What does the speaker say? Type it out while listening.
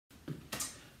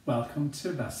welcome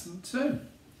to lesson 2.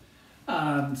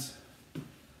 And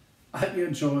I hope you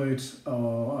enjoyed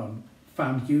or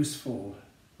found useful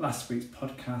last week's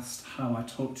podcast, how I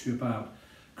talked to you about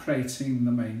creating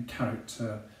the main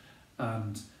character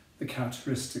and the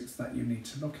characteristics that you need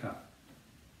to look at.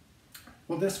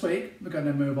 Well, this week we're going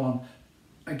to move on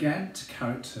again to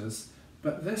characters,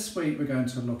 but this week we're going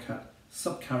to look at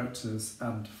sub-characters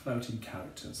and floating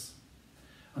characters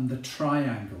and the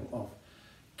triangle of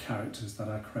characters that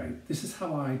I create. This is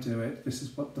how I do it. This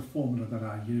is what the formula that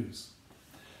I use.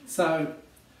 So,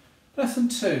 lesson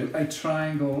 2, a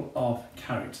triangle of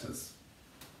characters.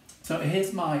 So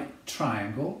here's my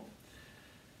triangle,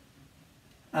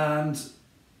 and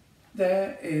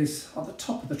there is, on the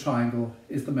top of the triangle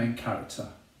is the main character.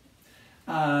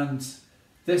 And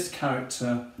this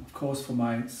character, of course, for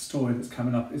my story that's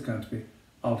coming up, is going to be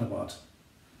Aldebard.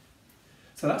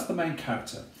 So that's the main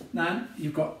character. Now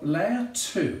you've got layer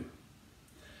 2.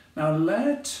 Now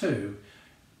layer 2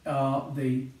 are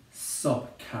the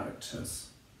sub-characters.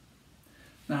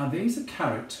 Now these are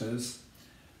characters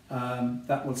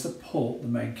that will support the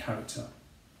main character.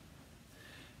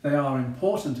 They are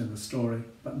important in the story,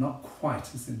 but not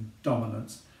quite as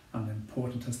dominant and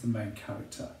important as the main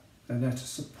character. They're there to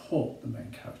support the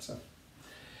main character.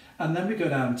 And then we go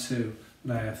down to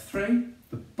layer 3,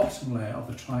 the bottom layer of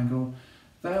the triangle.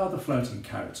 They are the floating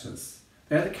characters.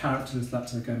 They're the characters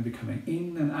that are going to be coming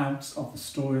in and out of the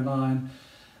storyline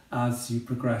as you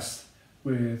progress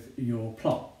with your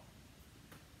plot.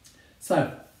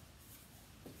 So,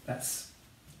 let's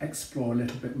explore a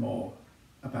little bit more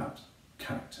about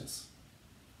characters.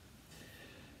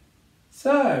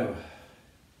 So,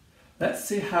 let's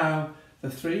see how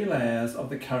the 3 layers of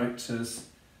the characters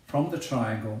from the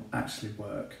triangle actually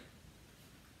work.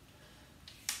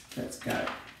 Let's go.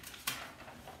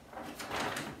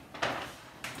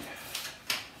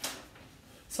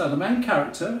 So the main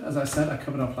character, as I said, I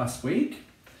covered off last week,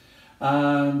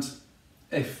 and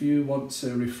if you want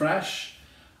to refresh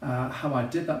how I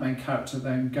did that main character,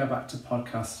 then go back to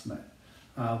podcast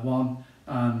 1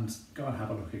 and go and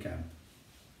have a look again.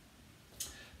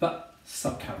 But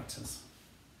sub-characters,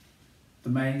 the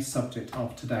main subject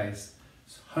of today's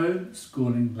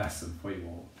homeschooling lesson for you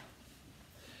all.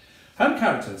 Home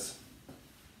characters.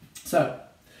 So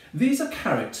these are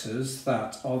characters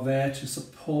that are there to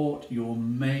support your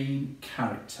main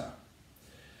character,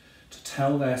 to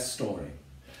tell their story.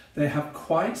 They have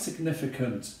quite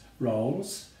significant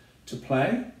roles to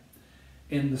play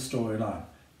in the storyline,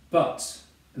 but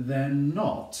they're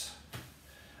not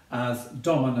as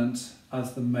dominant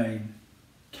as the main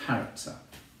character.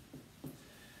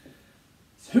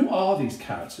 Who are these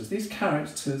characters? These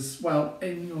characters, well,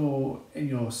 in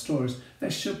your stories, they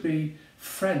should be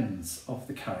friends of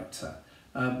the character,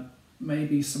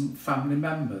 maybe some family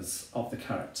members of the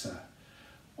character,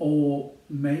 or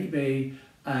maybe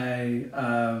a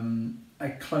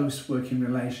close working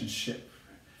relationship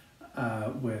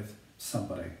with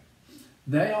somebody.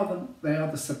 They are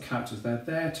the sub-characters. They're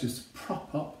there to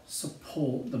prop up,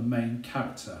 support the main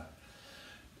character,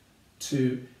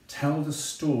 to tell the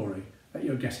story that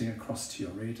you're getting across to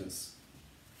your readers.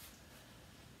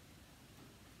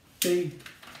 The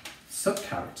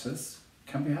sub-characters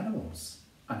can be animals,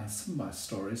 and in some of my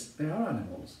stories they are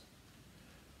animals.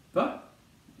 But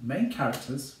main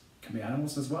characters can be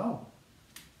animals as well.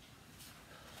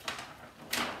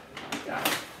 Yeah.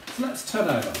 So let's turn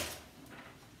over.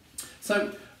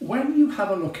 So when you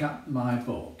have a look at my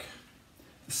book,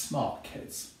 The Smart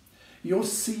Kids, you'll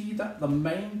see that the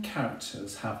main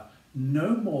characters have no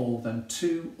more than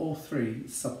 2 or 3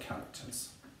 sub-characters.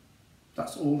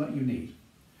 That's all that you need.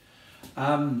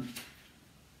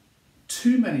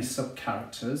 Too many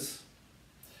sub-characters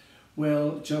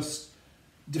will just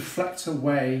deflect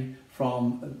away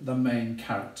from the main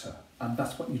character, and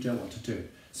that's what you don't want to do.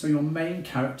 So your main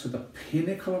character, the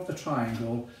pinnacle of the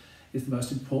triangle, is the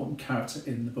most important character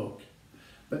in the book.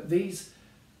 But these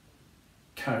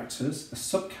characters, the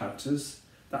sub-characters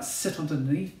that sit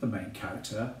underneath the main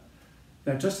character,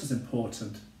 they're just as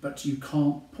important, but you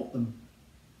can't put them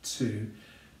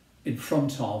in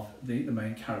front of the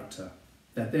main character.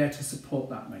 They're there to support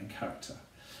that main character.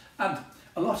 And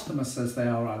a lot of them, says, they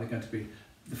are either going to be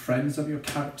the friends of your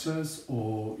characters,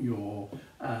 or your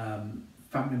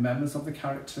family members of the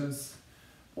characters,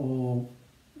 or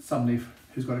somebody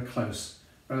who's got a close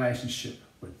relationship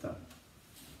with them.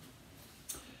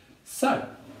 So,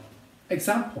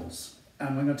 examples,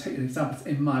 and I'm going to take you examples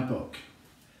in my book,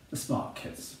 The Smart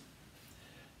Kids.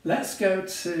 Let's go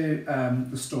to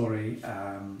the story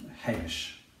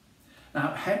Hamish.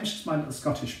 Now, Hamish is my little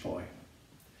Scottish boy.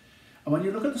 And when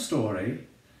you look at the story,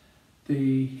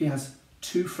 he has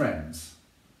two friends,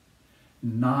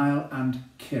 Niall and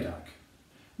Kiddock.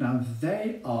 Now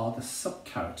they are the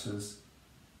sub-characters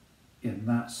in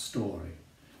that story.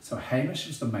 So Hamish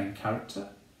is the main character.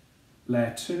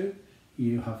 Layer 2,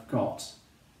 you have got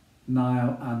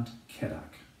Niall and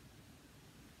Kiddock.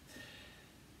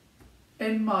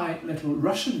 In my little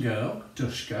Russian girl,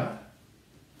 Dushka,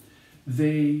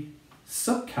 the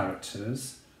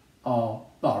sub-characters are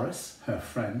Boris, her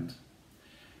friend,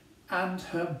 and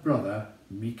her brother,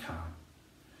 Mikhail.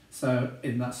 So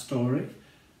in that story,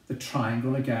 the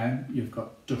triangle again, you've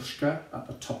got Dushka at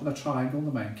the top of the triangle,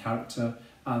 the main character,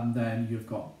 and then you've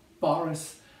got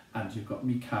Boris and you've got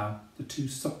Mikhail, the two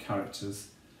sub-characters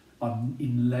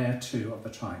in layer 2 of the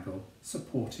triangle,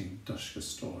 supporting Dushka's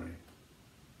story.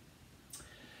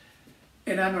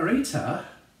 In Amarita,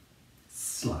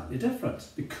 slightly different,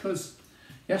 because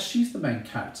yes, she's the main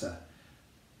character,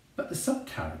 but the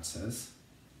sub-characters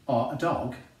are a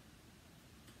dog,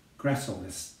 Gretel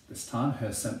this time,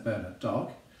 her St. Bernard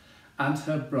dog, and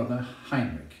her brother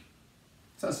Heinrich.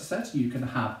 So as I said, you can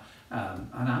have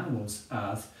animals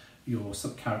as your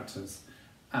sub-characters,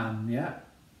 and yeah,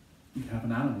 you can have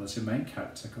an animal as your main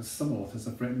character, because some authors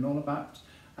have written all about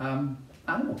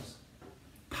animals.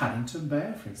 Paddington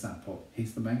Bear, for example,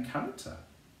 he's the main character.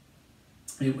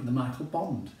 The Michael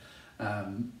Bond,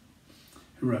 who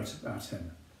wrote about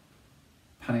him.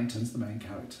 Paddington's the main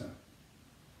character.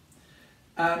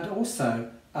 And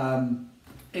also,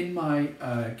 in my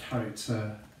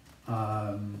character,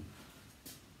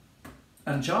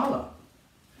 Anjala,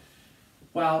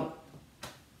 well,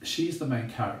 she's the main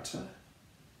character,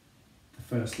 the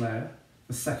first layer.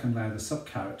 The second layer, the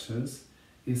sub-characters,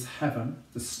 is Heaven,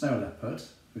 the snow leopard,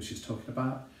 who she's talking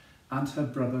about, and her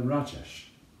brother Rajesh.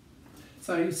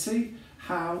 So you see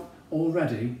how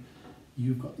already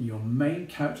you've got your main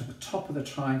character at the top of the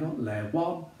triangle, layer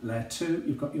 1, layer 2,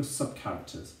 you've got your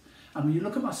sub-characters. And when you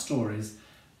look at my stories,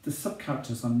 the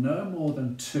sub-characters are no more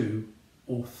than 2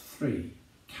 or 3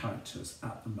 characters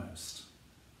at the most.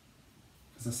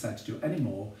 As I said, to do any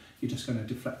more, you're just going to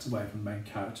deflect away from the main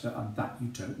character, and that you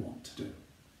don't want to do.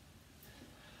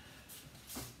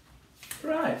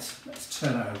 Right, let's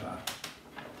turn over.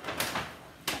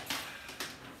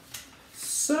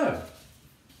 So,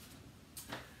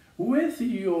 with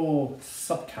your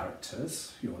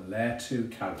sub-characters, your layer 2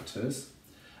 characters,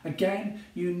 again,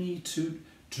 you need to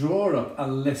draw up a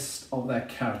list of their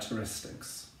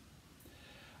characteristics.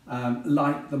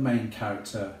 Like the main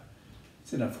character,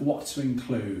 for what to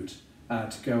include,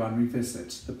 to go and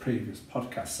revisit the previous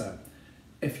podcast. So,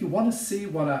 if you want to see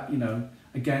what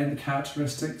again, the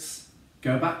characteristics,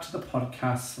 go back to the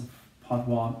podcasts of Pod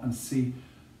 1 and see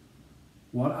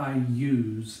what I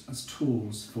use as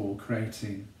tools for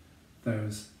creating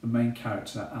the main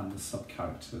character and the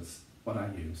sub-characters, what I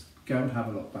use. Go and have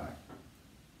a look back.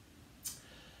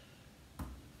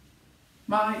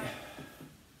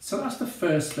 So that's the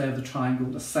first layer of the triangle,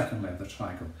 the second layer of the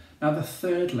triangle. Now the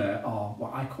third layer are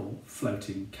what I call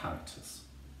floating characters.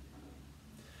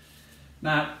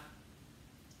 Now,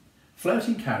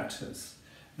 floating characters,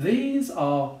 these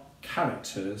are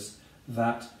characters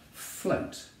that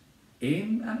float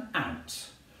in and out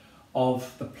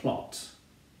of the plot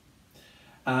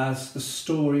as the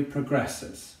story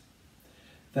progresses.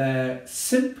 They're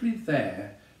simply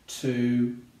there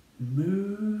to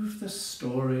move the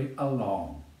story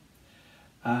along,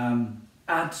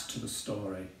 add to the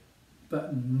story,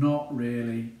 but not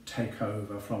really take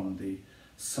over from the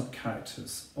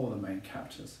sub-characters or the main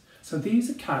characters. So these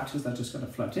are characters that are just going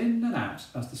to float in and out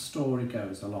as the story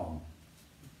goes along.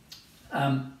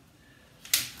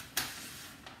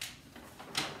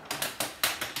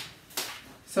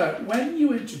 So when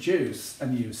you introduce a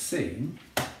new scene,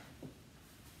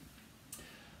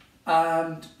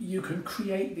 and you can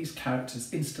create these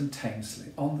characters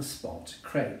instantaneously, on the spot,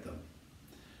 create them.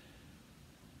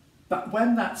 But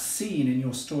when that scene in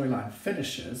your storyline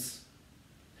finishes,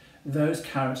 those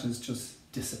characters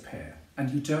just disappear. And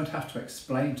you don't have to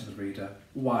explain to the reader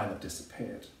why they've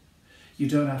disappeared. You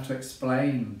don't have to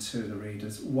explain to the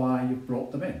readers why you've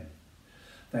brought them in.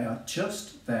 They are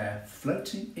just there,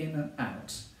 floating in and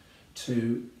out,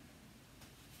 to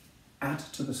add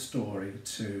to the story,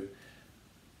 to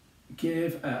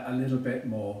give a little bit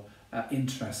more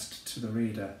interest to the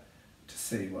reader to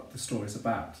see what the story's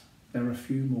about. There are a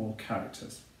few more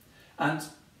characters. And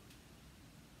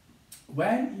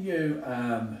when you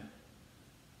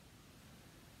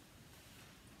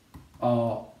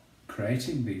are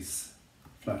creating these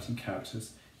floating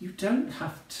characters, you don't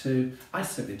have to, I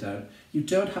certainly don't, you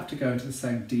don't have to go into the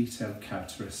same detailed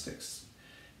characteristics,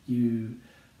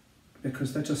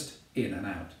 because they're just in and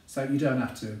out. So you don't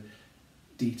have to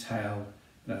detail,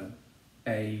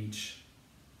 age,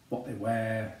 what they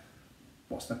wear,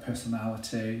 what's their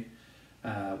personality,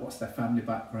 what's their family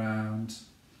background.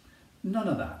 None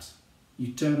of that. You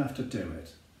don't have to do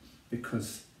it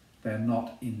because they're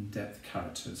not in-depth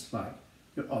characters like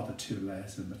your other two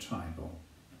layers in the triangle.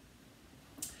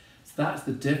 So that's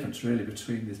the difference really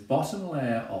between this bottom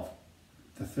layer of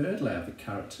the third layer of the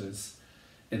characters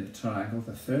in the triangle,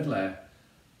 the third layer,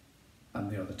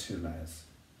 and the other two layers.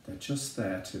 They're just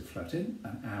there to float in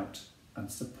and out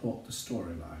and support the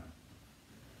storyline.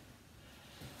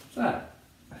 So,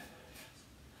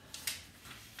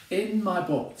 in my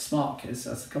book, Smart Kids,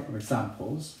 as a couple of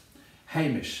examples,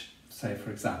 Hamish, say for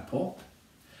example,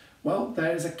 well,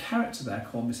 there is a character there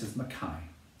called Mrs. Mackay.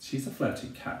 She's a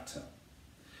floating character.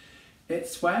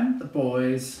 It's when the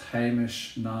boys,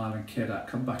 Hamish, Niall and Kiddat,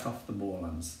 come back off the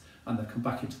moorlands and they come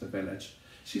back into the village.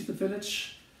 She's the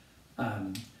village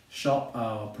shop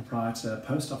proprietor,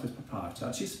 post office proprietor,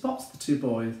 and she spots the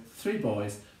three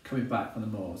boys coming back from the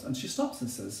moors, and she stops and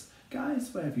says,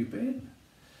 "Guys, where have you been?"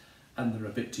 And they're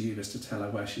a bit dubious to tell her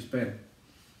where she's been.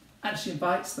 And she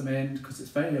invites them in, because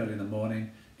it's very early in the morning,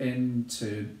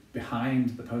 into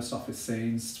behind the post office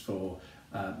scenes to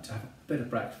have a bit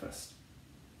of breakfast.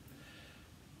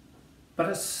 But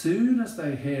as soon as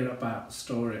they hear about the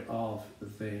story of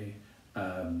the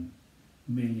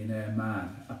millionaire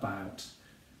man, about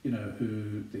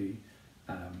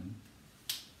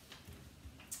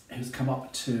who's come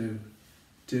up to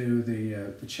do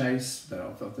the chase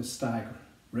of the stag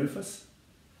Rufus,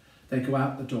 they go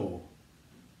out the door.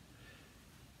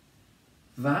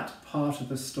 That part of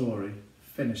the story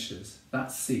finishes,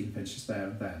 that scene finishes there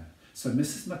and then. So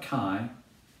Mrs. Mackay,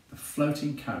 the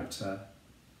floating character,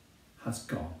 has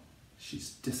gone. She's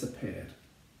disappeared.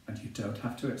 And you don't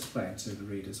have to explain to the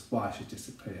readers why she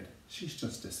disappeared. She's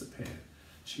just disappeared.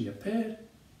 She appeared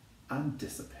and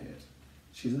disappeared.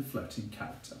 She's a floating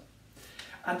character.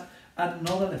 And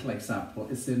another little example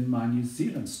is in my New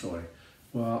Zealand story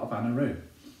of Anaroo,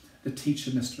 the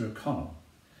teacher, Mr. O'Connell.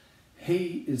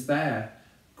 He is there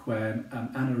when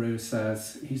Anaroo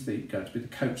says he's going to be the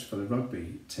coach for the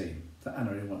rugby team that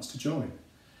Anaroo wants to join.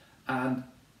 And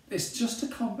it's just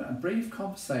a brief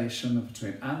conversation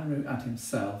between Anaroo and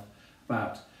himself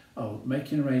about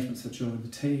making arrangements for joining the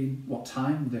team, what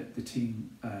time the team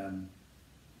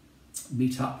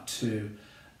meet up to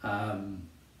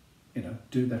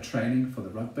do their training for the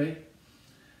rugby.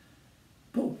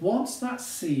 But once that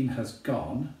scene has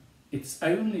gone, it's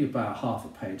only about half a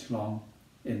page long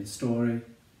in the story.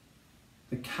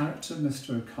 The character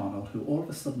Mr. O'Connell, who all of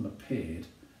a sudden appeared,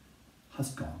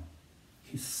 has gone.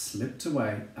 He's slipped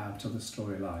away out of the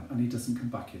storyline and he doesn't come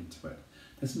back into it.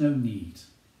 There's no need.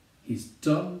 He's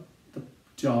done the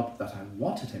job that I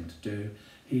wanted him to do.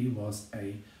 He was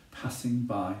a passing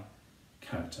by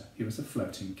character. He was a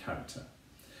floating character.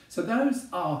 So those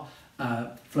are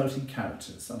floating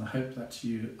characters, and I hope that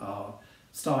you are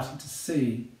starting to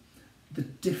see the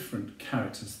different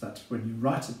characters that when you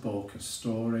write a book, a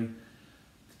story,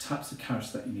 the types of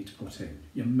characters that you need to put in.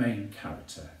 Your main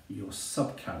character, your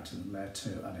sub-characters in layer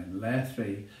 2, and in layer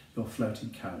 3, your floating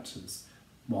characters,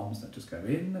 ones that just go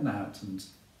in and out and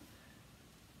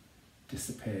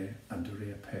disappear and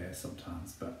reappear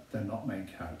sometimes, but they're not main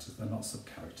characters, they're not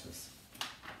sub-characters.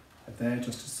 They're there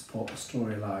just to support the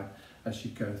storyline as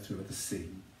you go through the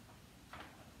scene.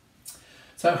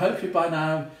 So hopefully by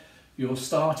now you're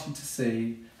starting to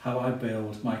see how I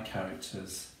build my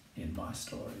characters in my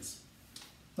stories.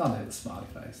 Not a smiley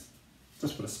face,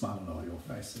 just put a smile on all your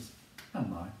faces, and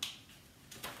mine.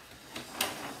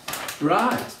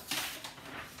 Right,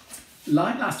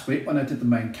 like last week when I did the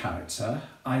main character,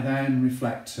 I then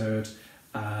reflected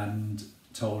and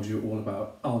told you all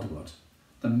about Alderwood,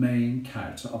 the main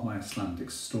character of my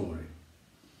Icelandic story.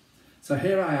 So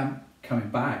here I am coming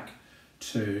back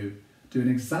to doing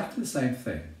exactly the same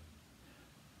thing,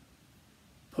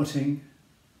 putting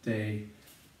the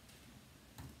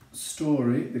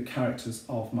story, the characters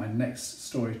of my next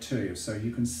story to you, so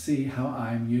you can see how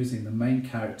I'm using the main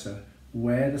character,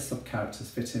 where the sub-characters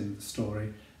fit in the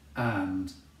story,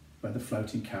 and where the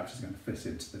floating characters are going to fit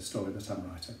into the story that I'm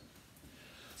writing.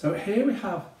 So here we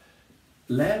have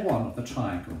layer 1 of the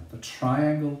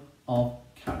triangle of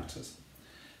characters.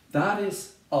 That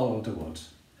is Alderwood.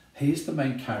 He's the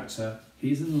main character.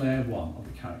 He's in layer 1 of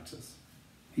the characters.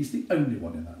 He's the only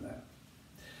one in that layer.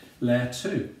 Layer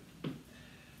 2,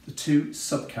 the two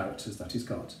sub-characters that he's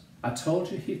got. I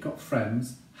told you he'd got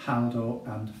friends, Haldor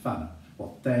and Fanna.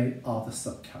 Well, they are the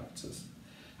sub-characters.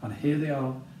 And here they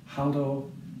are, Haldor,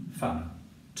 Fanna.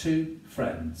 Two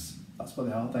friends. That's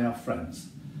what they are friends.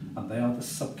 And they are the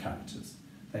sub-characters.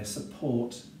 They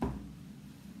support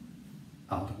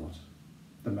Alderwood,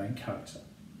 the main character.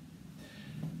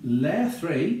 Layer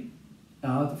 3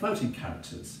 are the floating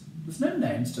characters. There's no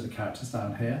names to the characters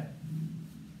down here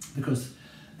because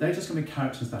they're just going to be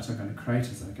characters that are going to create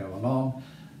as they go along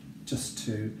just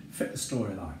to fit the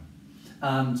storyline.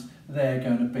 And they're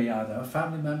going to be either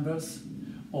family members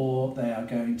or they are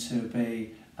going to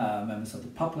be members of the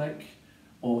public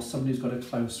or somebody who's got a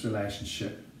close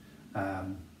relationship,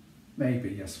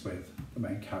 maybe, yes, with the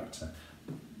main character.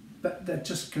 But they're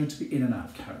just going to be in and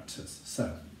out characters.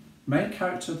 So, main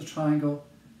character of the triangle,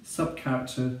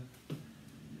 sub-character,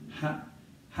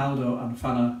 Haldo and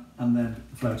Fana, and then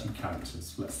the floating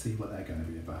characters. Let's see what they're going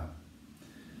to be about.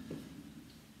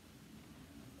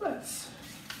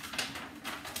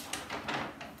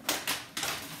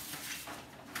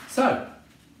 So,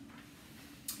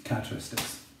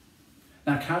 characteristics.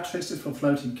 Now, characteristics for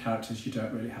floating characters you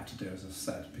don't really have to do, as I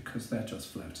said, because they're just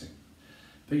floating.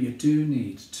 But you do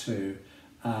need to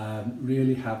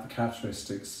really have the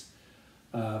characteristics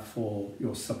for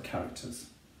your sub-characters.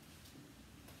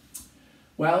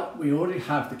 Well, we already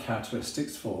have the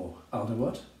characteristics for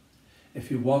Alderwood.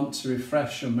 If you want to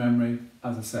refresh your memory,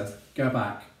 as I said, go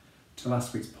back to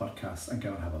last week's podcast and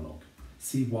go and have a look.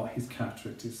 See what his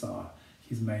characteristics are,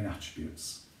 his main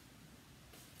attributes.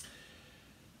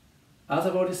 As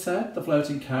I've already said, the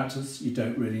floating characters, you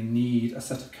don't really need a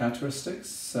set of characteristics,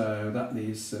 so that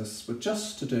leaves us with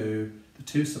just to do the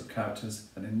two sub-characters,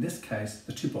 and in this case,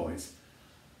 the two boys,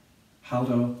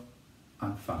 Haldo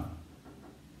and Fana.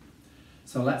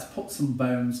 So let's put some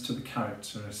bones to the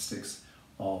characteristics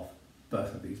of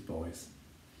both of these boys.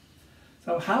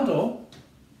 So Haldo,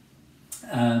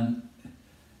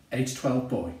 age 12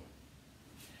 boy.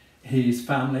 His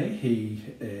family,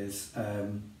 he's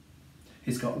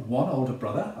got one older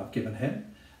brother, I've given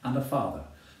him, and a father.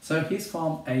 So he's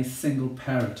from a single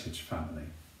parentage family.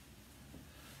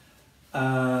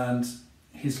 And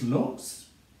his looks,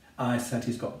 I said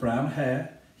he's got brown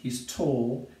hair, he's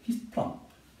tall, he's plump,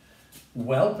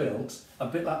 well built, a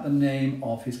bit like the name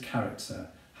of his character,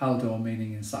 Halldór,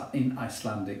 meaning in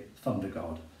Icelandic thunder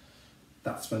god.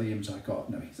 That's where the image I got.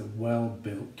 No, he's a well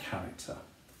built character.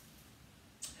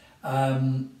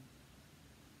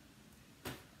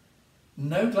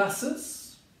 No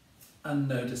glasses and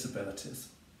no disabilities.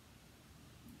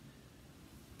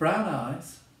 Brown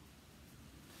eyes,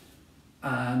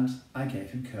 and I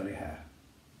gave him curly hair.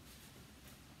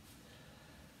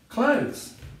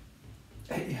 Clothes.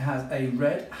 He has a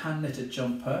red hand-knitted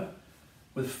jumper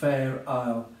with Fair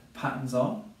Isle patterns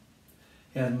on.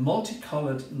 He has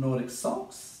multicoloured Nordic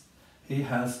socks. He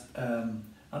has an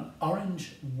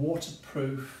orange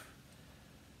waterproof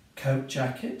coat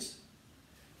jacket,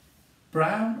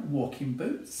 brown walking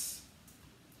boots.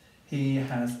 He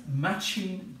has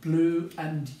matching blue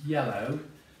and yellow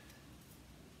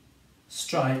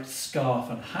striped scarf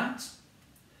and hat,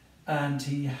 and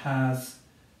he has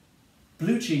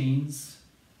blue jeans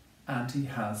and he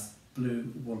has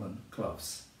blue woolen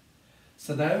gloves.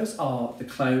 So those are the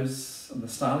clothes and the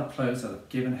style of clothes that I've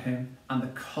given him and the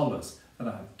colours that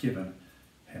I've given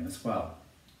him as well.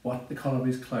 What the colour of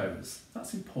his clothes?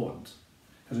 That's important.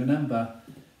 Because remember,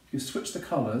 if you switch the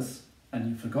colours and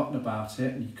you've forgotten about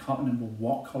it and you can't remember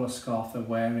what colour scarf they're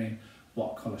wearing,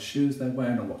 what colour shoes they're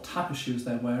wearing or what type of shoes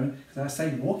they're wearing, because I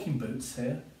say walking boots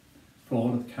here for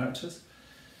all of the characters,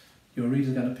 your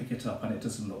reader's going to pick it up and it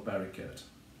doesn't look very good.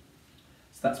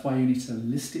 So that's why you need to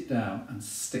list it down and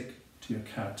stick to your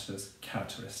character's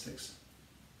characteristics.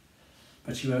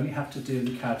 But you only have to do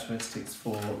the characteristics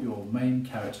for your main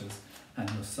characters and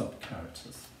your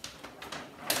sub-characters.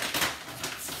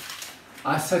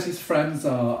 I said his friends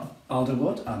are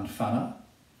Alderwood and Fana.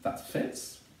 That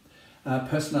fits.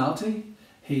 Personality,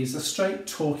 he's a straight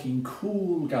talking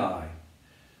cool guy,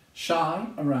 shy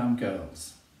around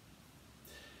girls.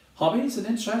 Hobbies and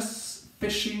interests,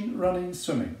 fishing, running,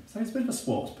 swimming. So he's a bit of a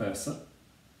sports person.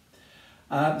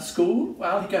 School,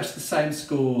 well, he goes to the same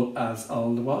school as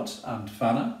Alderwood and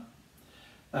Fana.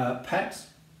 Pet,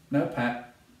 no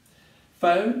pet.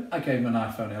 Phone, I gave him an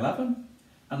iPhone 11.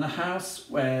 And the house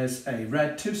wears a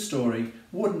red two-storey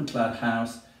wooden clad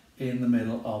house in the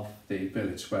middle of the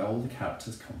village where all the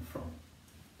characters come from.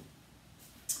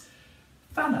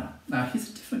 Fana, now he's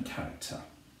a different character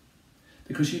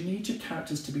because you need your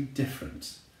characters to be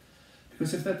different.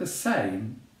 Because if they're the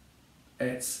same,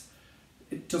 it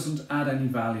doesn't add any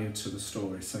value to the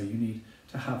story. So you need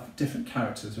to have different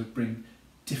characters that bring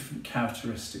different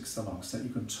characteristics along so that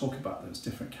you can talk about those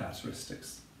different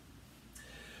characteristics.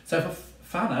 So for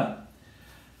Fana,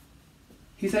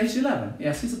 he's aged 11.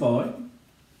 Yes, he's a boy.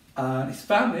 His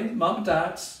family, mum and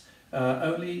dad,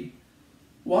 only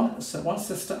one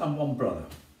sister and one brother.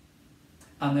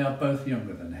 and they are both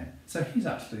younger than him. So he's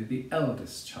actually the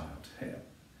eldest child here,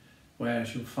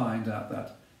 whereas you'll find out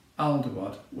that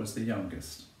Aldowod was the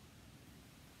youngest.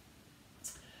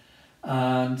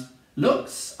 And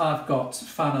looks, I've got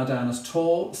Fana down as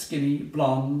tall, skinny,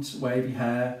 blonde, wavy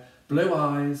hair, blue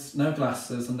eyes, no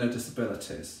glasses and no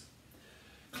disabilities.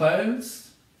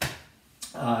 Clothes,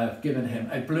 I've given him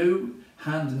a blue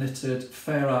hand-knitted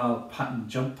Fair Isle pattern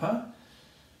jumper.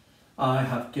 I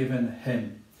have given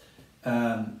him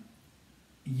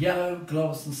yellow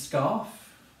gloves and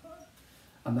scarf,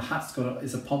 and the hat's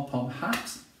is a pom-pom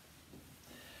hat.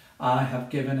 I have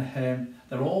given him,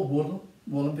 they're all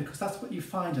woolen because that's what you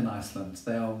find in Iceland.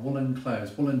 They are woolen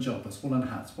clothes, woolen jumpers, woolen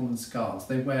hats, woolen scarves.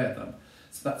 They wear them,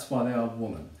 so that's why they are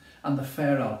woolen. And the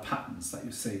Fair Isle patterns that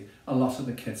you see, a lot of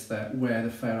the kids there wear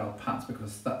the Fair Isle patterns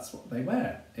because that's what they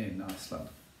wear in Iceland.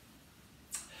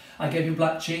 I gave him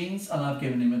black jeans and I've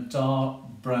given him a dark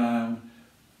brown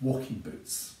walking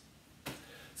boots.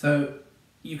 So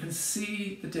you can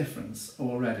see the difference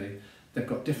already. They've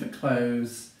got different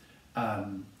clothes,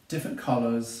 different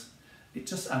colours. It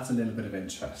just adds a little bit of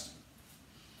interest.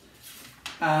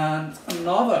 And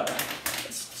another,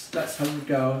 let's have a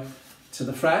go to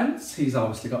the friends. He's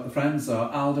obviously got the friends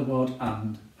are Aldowod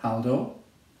and Haldor.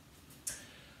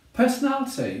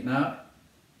 Personality. Now,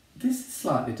 this is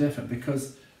slightly different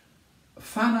because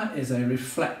Fana is a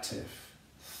reflective,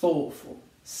 thoughtful,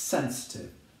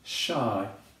 sensitive, shy,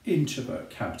 introvert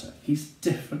character. He's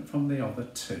different from the other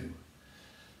two.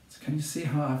 So can you see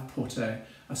how I've put a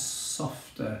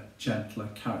softer, gentler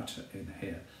character in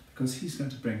here? Because he's going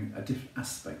to bring a different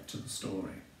aspect to the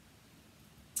story.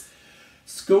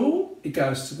 School, he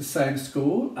goes to the same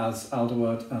school as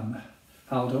Aldowod and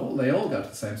Haldor. They all go to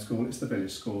the same school. It's the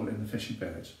village school in the fishing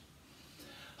village.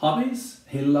 Hobbies,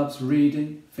 he loves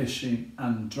reading, fishing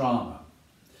and drama.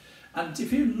 And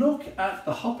if you look at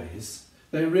the hobbies,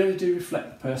 they really do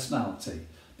reflect the personality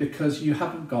because you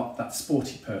haven't got that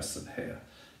sporty person here.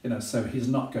 You know, so he's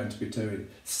not going to be doing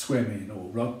swimming or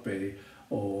rugby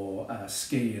or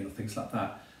skiing or things like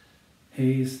that.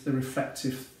 He's the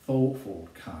reflective, thoughtful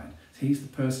kind. He's the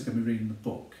person going to be reading the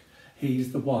book.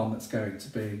 He's the one that's going to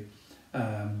be,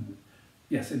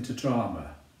 into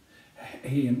drama.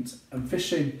 And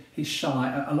fishing, he's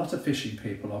shy. A lot of fishing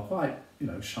people are quite,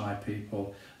 shy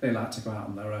people. They like to go out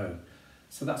on their own.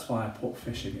 So that's why I put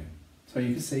fishing in. So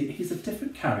you can see he's a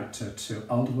different character to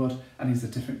Aldowod and he's a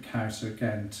different character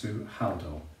again to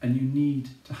Haldor. And you need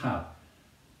to have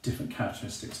different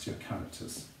characteristics to your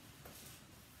characters.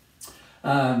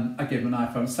 I gave him an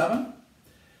iPhone 7.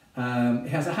 He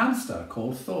has a hamster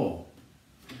called Thor.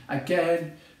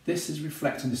 Again, this is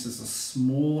a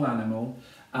small animal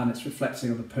and it's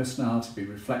reflecting on the personality, be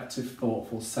reflective,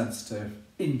 thoughtful, sensitive,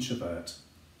 introvert.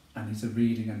 And he's a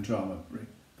reading and drama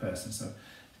person, so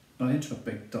not into a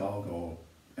big dog or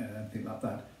anything like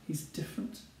that. He's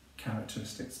different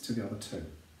characteristics to the other two.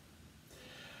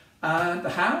 And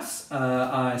the house,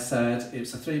 I said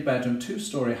it's a 3-bedroom,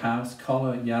 2-storey house,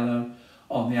 colour yellow,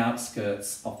 on the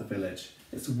outskirts of the village.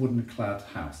 It's a wooden clad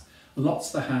house.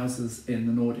 Lots of the houses in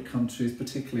the Nordic countries,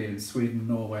 particularly in Sweden,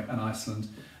 Norway and Iceland,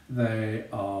 they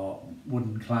are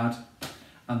wooden clad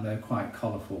and they're quite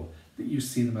colourful. You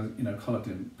see them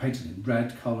as, painted in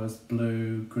red colours,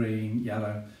 blue, green,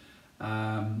 yellow.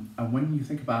 And when you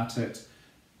think about it,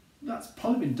 that's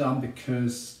probably been done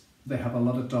because they have a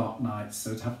lot of dark nights,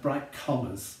 so to have bright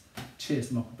colours cheers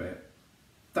them up a bit.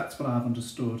 That's what I've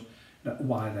understood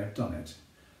why they've done it.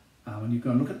 When you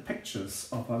go and look at pictures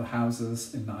of other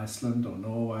houses in Iceland or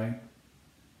Norway,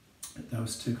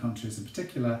 those two countries in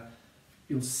particular,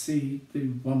 you'll see the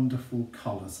wonderful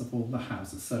colours of all the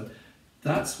houses. So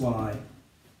that's why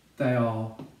they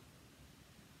are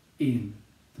in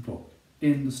the book,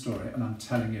 in the story, and I'm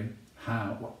telling you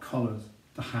what colours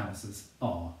the houses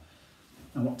are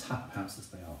and what type of houses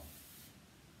they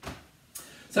are.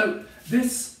 So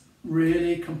this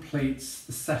really completes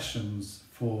the sessions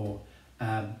for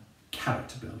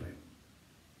character building.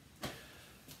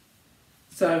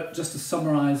 So just to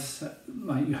summarise,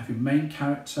 you have your main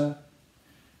character,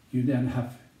 you then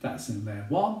have, that's in layer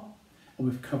 1, and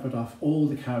we've covered off all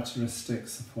the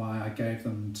characteristics of why I gave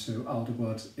them to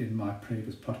Aldowod in my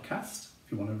previous podcast.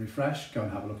 If you want to refresh, go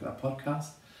and have a look at that podcast.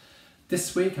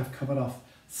 This week I've covered off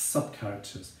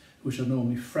sub-characters, which are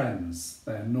normally friends,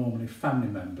 they're normally family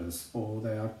members, or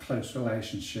they are close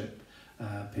relationship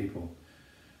people.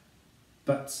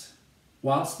 But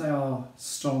whilst they are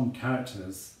strong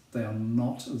characters, they are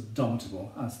not as domitable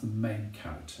as the main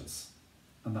characters.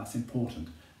 And that's important.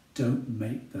 Don't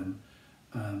make them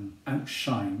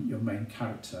outshine your main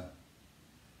character.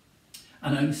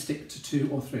 And only stick to 2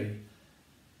 or 3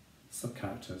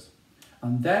 sub-characters.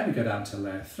 And then we go down to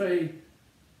layer 3,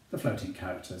 the floating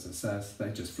characters. It says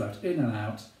they just float in and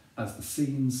out as the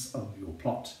scenes of your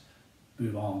plot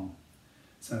move on.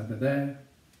 So they're there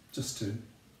just to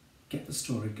get the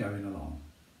story going along.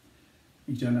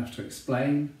 You don't have to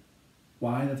explain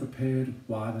why they've appeared,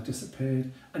 why they've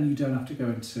disappeared, and you don't have to go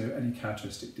into any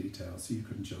characteristic details. You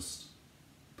can just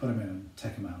put them in and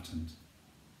take them out and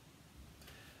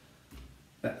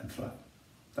let them flow.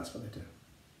 That's what they do.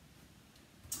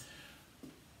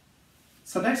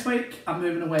 So next week I'm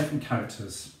moving away from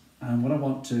characters, and what I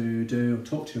want to do or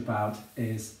talk to you about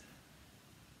is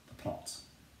the plot.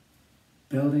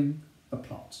 Building the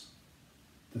plot,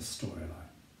 the storyline.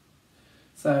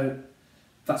 So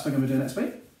that's what I'm going to do next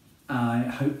week. I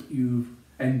hope you've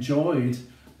enjoyed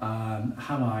how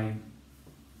I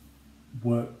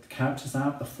work the characters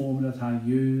out, the formula that I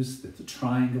use, the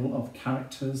triangle of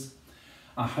characters.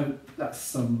 I hope that's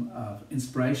some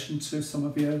inspiration to some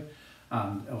of you,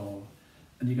 and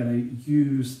you're going to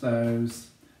use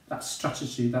that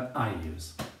strategy that I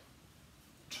use.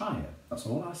 Try it. That's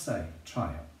all I say.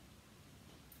 Try it.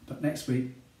 But next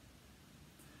week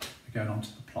we're going on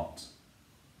to the plot.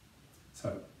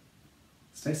 So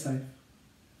stay safe,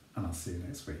 and I'll see you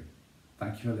next week.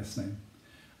 Thank you for listening.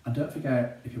 And don't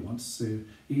forget, if you want to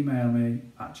email me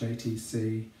at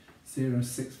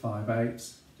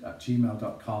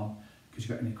jtc0658@gmail.com because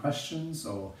you've got any questions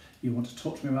or you want to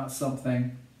talk to me about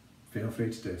something, feel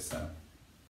free to do so.